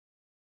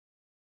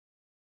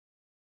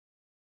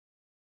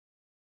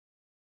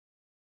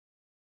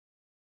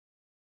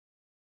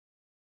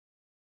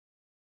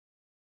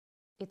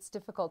It's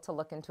difficult to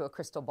look into a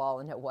crystal ball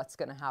and know what's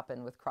going to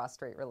happen with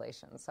cross-strait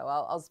relations. So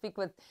I'll speak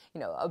with,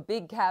 a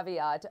big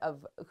caveat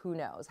of who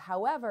knows.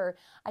 However,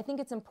 I think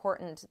it's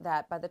important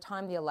that by the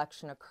time the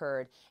election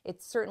occurred,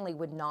 it certainly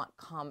would not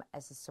come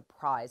as a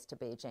surprise to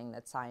Beijing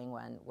that Tsai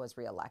Ing-wen was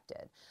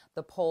reelected.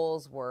 The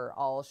polls were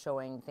all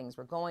showing things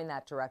were going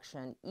that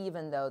direction,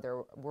 even though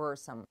there were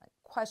some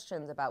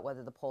questions about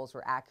whether the polls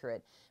were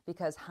accurate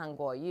because Han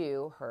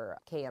Kuo-yu, her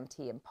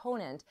KMT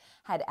opponent,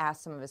 had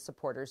asked some of his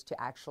supporters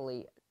to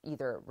actually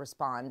either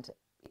respond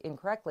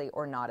incorrectly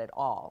or not at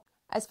all.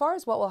 As far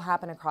as what will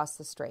happen across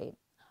the strait,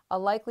 a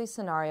likely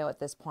scenario at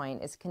this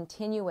point is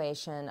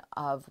continuation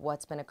of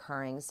what's been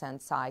occurring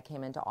since Tsai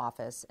came into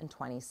office in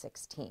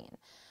 2016.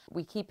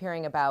 We keep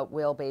hearing about,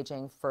 will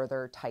Beijing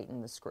further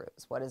tighten the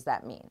screws? What does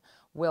that mean?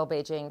 Will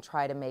Beijing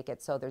try to make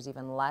it so there's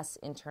even less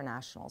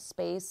international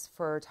space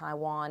for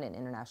Taiwan and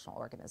international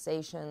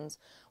organizations?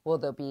 Will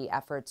there be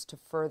efforts to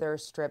further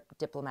strip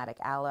diplomatic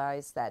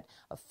allies that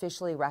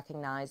officially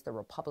recognize the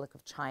Republic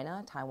of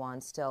China,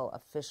 Taiwan's still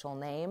official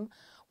name?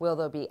 Will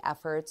there be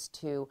efforts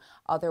to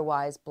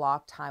otherwise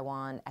block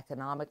Taiwan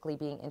economically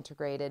being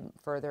integrated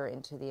further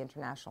into the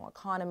international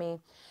economy?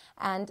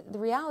 And the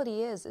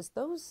reality is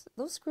those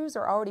screws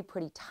are already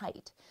pretty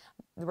tight.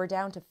 We're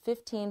down to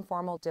 15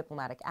 formal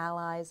diplomatic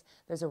allies.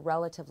 There's a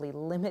relatively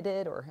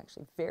limited, or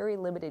actually very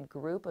limited,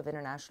 group of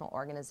international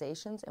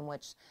organizations in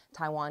which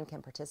Taiwan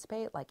can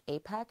participate, like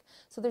APEC.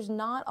 So there's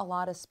not a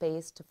lot of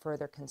space to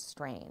further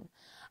constrain.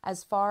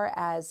 As far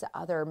as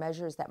other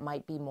measures that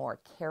might be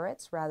more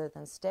carrots rather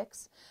than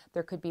sticks,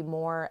 there could be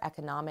more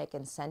economic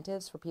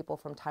incentives for people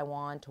from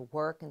Taiwan to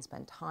work and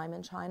spend time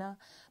in China.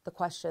 The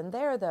question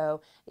there,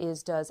 though,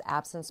 is does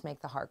absence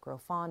make the heart grow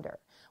fonder?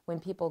 When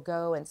people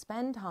go and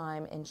spend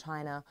time in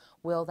China,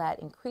 will that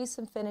increase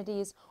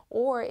affinities?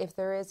 Or if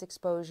there is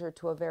exposure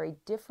to a very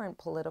different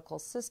political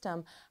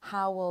system,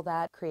 how will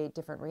that create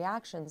different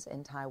reactions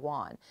in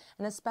Taiwan?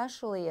 And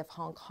especially if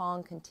Hong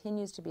Kong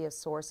continues to be a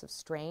source of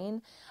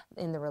strain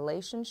in the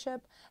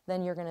relationship,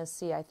 then you're going to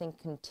see, I think,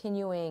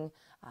 continuing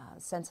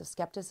sense of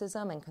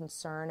skepticism and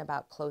concern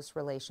about close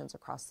relations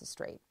across the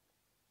strait.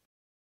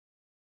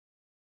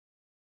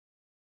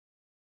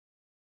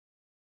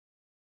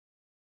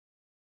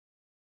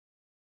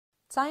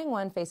 Tsai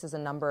Ing-wen faces a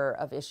number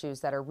of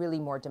issues that are really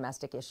more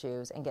domestic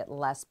issues and get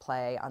less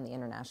play on the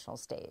international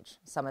stage.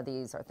 Some of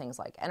these are things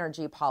like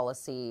energy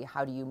policy,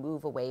 how do you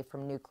move away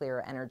from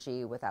nuclear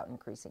energy without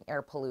increasing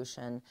air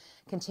pollution,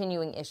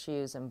 continuing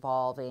issues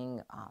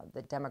involving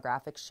the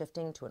demographic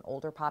shifting to an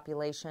older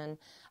population.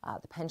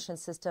 The pension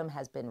system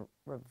has been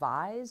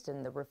revised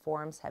and the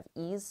reforms have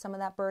eased some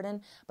of that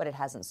burden, but it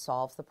hasn't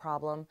solved the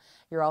problem.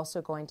 You're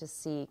also going to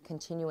see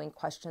continuing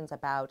questions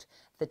about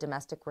the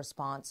domestic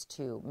response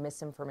to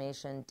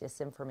misinformation,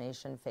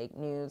 disinformation, fake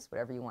news,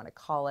 whatever you want to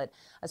call it,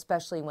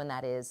 especially when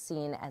that is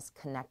seen as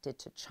connected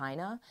to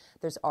China.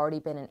 There's already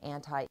been an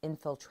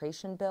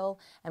anti-infiltration bill,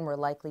 and we're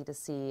likely to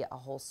see a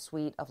whole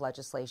suite of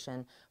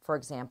legislation, for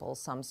example,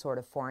 some sort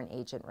of Foreign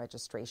Agent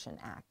Registration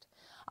Act.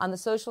 On the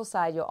social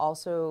side, you'll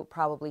also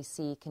probably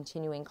see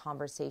continuing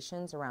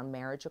conversations around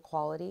marriage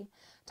equality.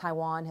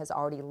 Taiwan has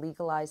already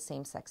legalized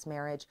same-sex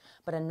marriage,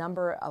 but a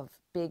number of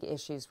big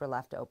issues were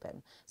left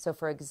open. So,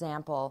 for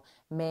example,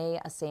 may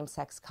a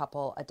same-sex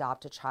couple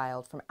adopt a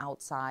child from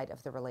outside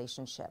of the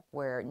relationship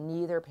where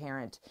neither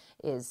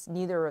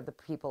of the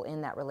people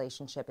in that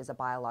relationship is a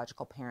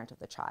biological parent of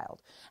the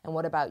child? And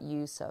what about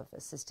use of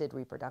assisted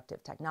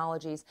reproductive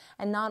technologies,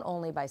 and not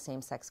only by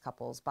same-sex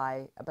couples,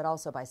 but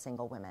also by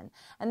single women?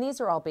 And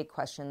these are all big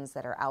questions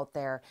that are out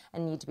there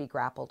and need to be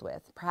grappled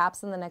with,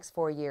 perhaps in the next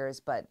 4 years,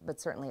 but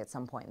certainly at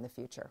some point in the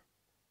future.